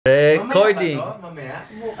Recording. Mamaya?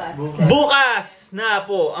 Bukas na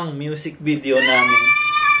po ang music video namin.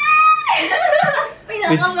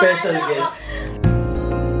 With special guest.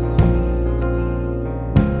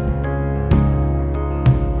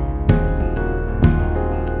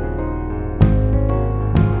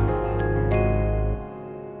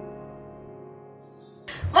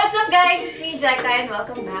 What's up guys? It's me, Geca, and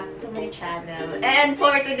welcome back to my channel. And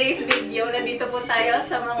for today's video, nandito po tayo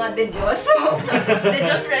sa mga De Dios. De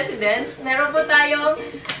Dios residents. Meron po tayong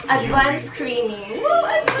advanced screening. Woo!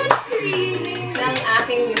 Advanced screening ng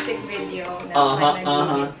aking music video.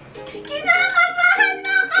 Panaginip. Kinakabahan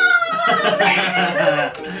ako!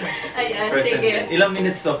 Ayan, sige. Ilang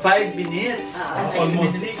minutes to? 5 minutes?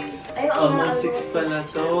 Almost 6. Almost 6 pala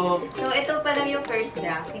to. So, ito pa lang yung first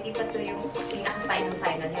draft. Hindi pa to yung final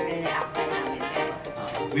yung re-react na namin. Pero,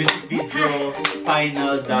 Music video,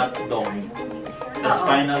 final.dom. Tapos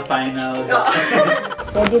final.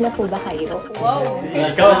 ready na po ba kayo? Wow!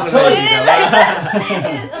 Ikaw,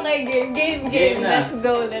 Okay, game. Let's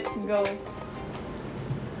go.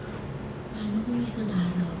 Paano kung isang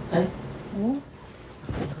araw? Ay?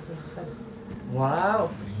 Wow!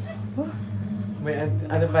 May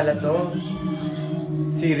ano pala to?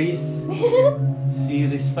 Series.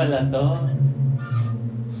 Series pala to.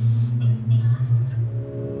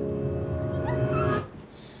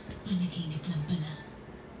 Panaginip lang pala.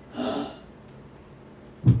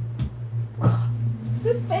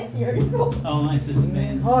 Suspense yun. Oo nga,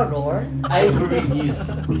 suspense. Horror? Ivory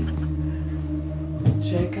music.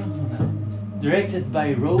 Geca Morales. Directed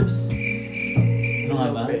by Robles. Ano nga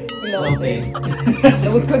ba? Lope.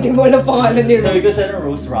 Lawag ko, di mo alam pangalan ni Sabi ko sana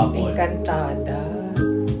Rose RAPPL. Encantada.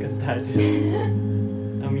 Encantada.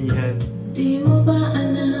 Amihan. Di mo ba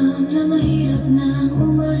alam na mahirap na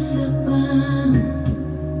umasa pa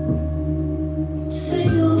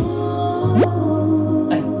sa'yo?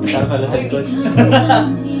 Ay, tara pala sa likod.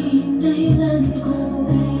 Tanging dahilan ko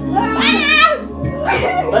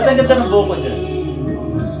Ba't ang ganda ng buko dyan?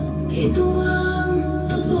 ito ang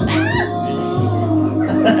totoo.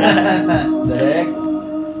 Dek.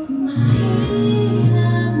 Mahirap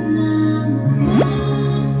na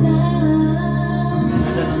umasa.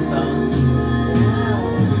 Ganda ng sounds.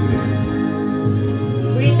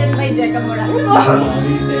 Written by Geca Morales.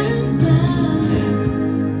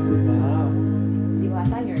 Wow.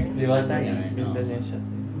 Diwata yun. Diwata yun. Ganda niya siya.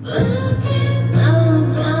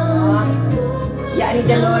 Yani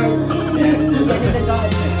De Dios. Yani De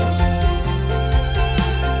God.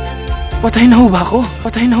 Patay na ho ba ako?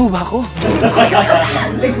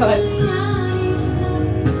 De God.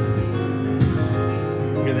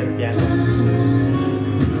 Ganda ng piano.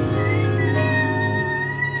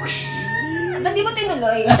 Ba't di mo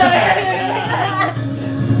tinuloy?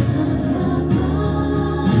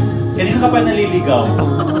 Kanina ka pa naliligaw.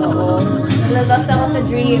 Oo. Nalabas ako sa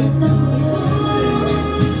dreams.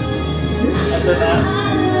 Ito na.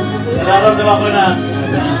 Nararamdaman ko na.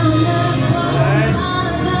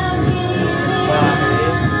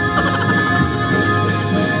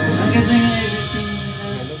 Ang ganda yung editing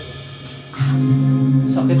nila.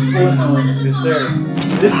 Sakit po no. Deserve.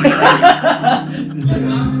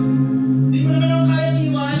 Di mo naman ako kaya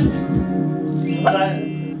iwan.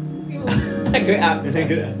 Nag-react.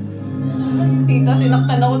 Tita,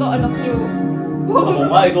 sinaktan ako ng anak niyo. Ako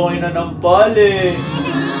nga, ikaw ay nanampal eh.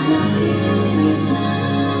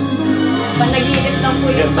 Panaginip lang po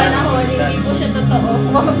yung panahon, hindi po siya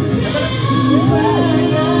totoo.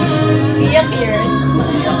 Iyak years.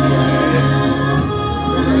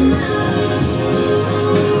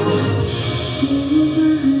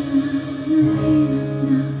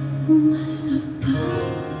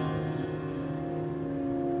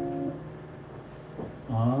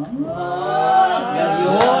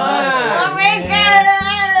 Gayon. Oh my God!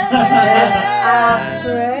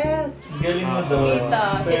 Actress. Galing mo doon. Tita,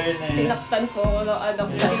 Fairness. sinaktan po ng anak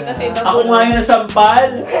ko. Kasi Ako nga yung nasampal.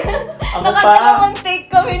 Ako pa. Nakadalawang take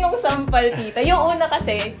kami nung sampal, tita. Yung una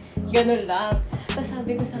kasi, ganun lang. Tapos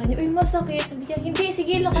sabi ko sa kanya, uy, masakit. Sabi niya, hindi,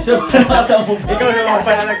 sige, lakasan. Ikaw naman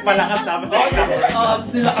pala nagpalakas tapos Tapos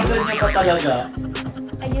nilakasan niya pa talaga.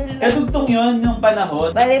 Ayun lang. Kadugtong yun, yung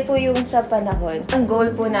panahon. Bale po yung sa panahon. Ang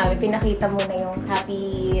goal po namin, pinakita mo na yung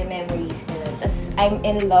happy memories. Ganun. Tapos I'm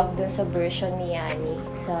in love dun sa version ni Yani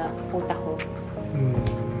sa utak ko.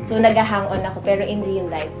 So nag-hang on ako, pero in real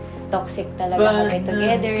life, toxic talaga kami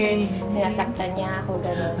together. Sinasaktan niya ako,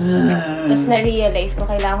 gano'n. Tapos na-realize ko,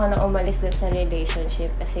 kailangan ko na umalis dun sa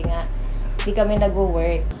relationship kasi nga, di kami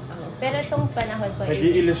nag-work. Pero itong panahon ko,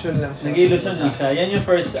 nag-i-illusion lang siya. Nag-illusion lang siya. Yan yung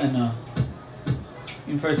first,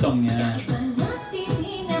 yung first song niya.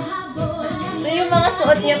 so yung yung mga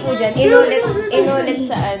suot niya po dyan, inulit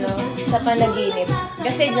sa sa panaginip.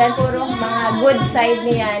 Kasi dyan, puro mga good side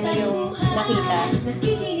ni Yani yung nakita.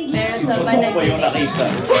 Pero sa panaginip. Ano yung nakita?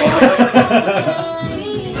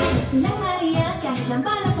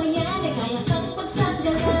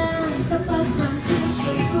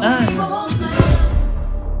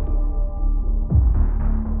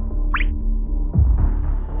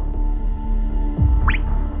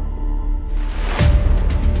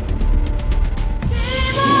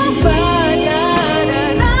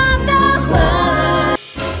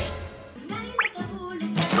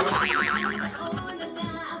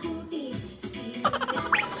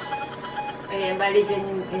 Ayan, bali dyan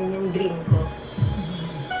yung dream ko.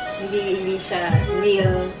 Hindi siya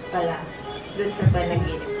real pala. Dun sa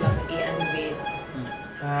panaginip lang i-unveil.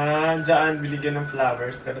 Diyan binigyan ng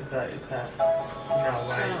flowers pero sa isa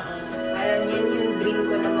sinaway. Parang yun yung dream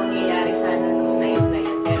ko na mangyayari sana nung night na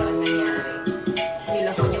yun. Pero ang nangyari,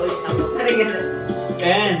 nilako niya ulit ako. Parang gano'n.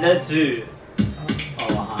 And that's it.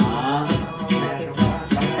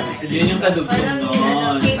 Yun yung kadugtong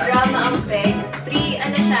nun. K-drama ang peg.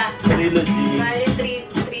 Siya. Trilogy. Bali,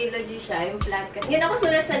 trilogy siya. Yung flat cut. Yun ako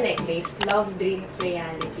sulat sa necklace. Love, Dreams,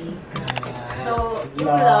 Reality. So, yung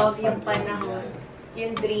love, yung panahon.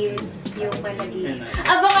 Yung dreams, yung panaginip.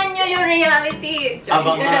 Abangan nyo yung reality!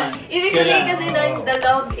 Abangan! Ibig sabihin kasi nun, the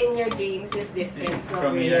love in your dreams is different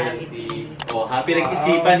from reality. Oh, happy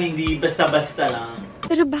nag-isipan, hindi basta-basta lang.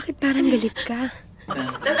 Pero bakit parang galit ka?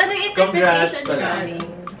 Tapos ano yung interpretation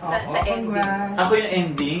sa ending? Ako yung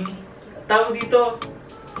ending, tawag dito,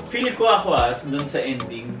 feel ko ako dun sa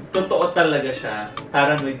ending, totoo talaga siya,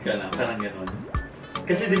 paranoid ka lang, parang gano'n.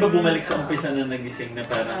 Kasi di ba bumalik sa umpisa na nagising na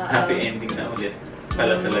parang happy ending na ulit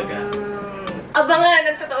pala talaga. Abangan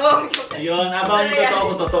ang totoo. Ayun, abangan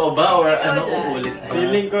yung totoo ba or ano uulit ba?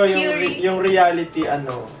 Feeling ko yung reality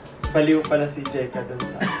baliw pala si Geca dun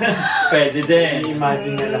sa... Pwede din.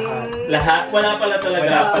 I-imagine niya lahat. Lahat? Wala pala talaga.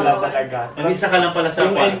 Wala pala talaga. Mag-isa ka lang pala sa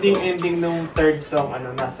yung kwarto. ending nung third song,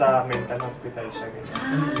 nasa mental hospital siya.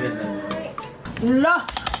 Wala!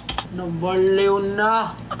 Nabaliw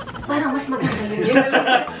na! Parang mas maganda yun.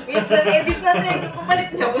 Wait lang, edit natin. Pumalit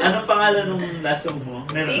niyo. Anong pangalan nung last song mo?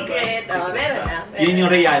 Secret. Meron na. Yun yung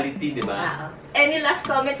reality, di ba? Any last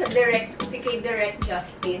comments sa si kay Direct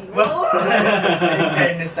Justin? Wow!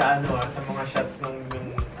 Fairness sa sa mga shots nung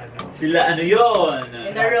Sila yun?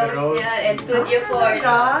 In the Rose niya. And Studio 4.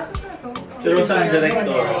 Si Rose ang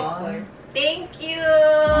director. Thank you!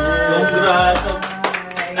 Congrats!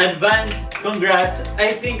 Advance, congrats!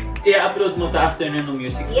 I think i-upload mo ta after na ng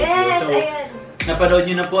music video. Yes, So, ayan. napanood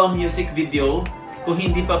nyo na po ang music video. Kung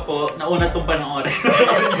hindi pa po, nauna itong panoorin.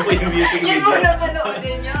 Ano po yung music video? Yun muna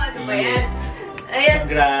panoodin nyo. Ano ba yan? Ayan.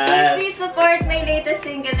 Congrats! Please support my latest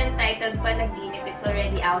single entitled Panaginip. It's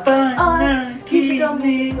already out on digital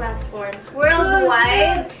music platforms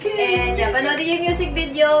worldwide. And yeah, panoodin yung music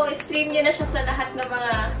video. Stream nyo na siya sa lahat ng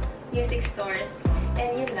mga music stores.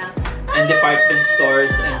 And yun lang. And department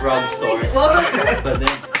stores and drug stores. But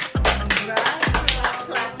then,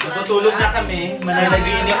 natutulog na kami.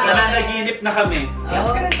 Mananaginip na kami.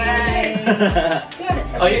 Bye!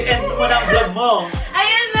 O, yung end mo na ang vlog mo.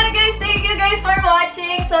 Ayun lang guys, thank you guys for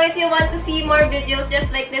watching. So if you want to see more videos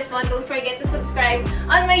just like this one, don't forget to subscribe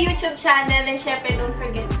on my YouTube channel. And syempre, don't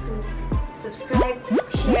forget to subscribe,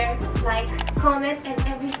 share, like, comment, and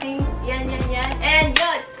everything. Yan. And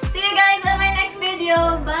yun! See you guys on my next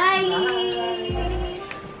video. Bye!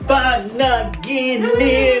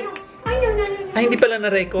 Panaginip! Ay, no. Ay, hindi pala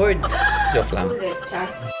na-record. Joke lang. Ulit,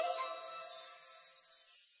 Char.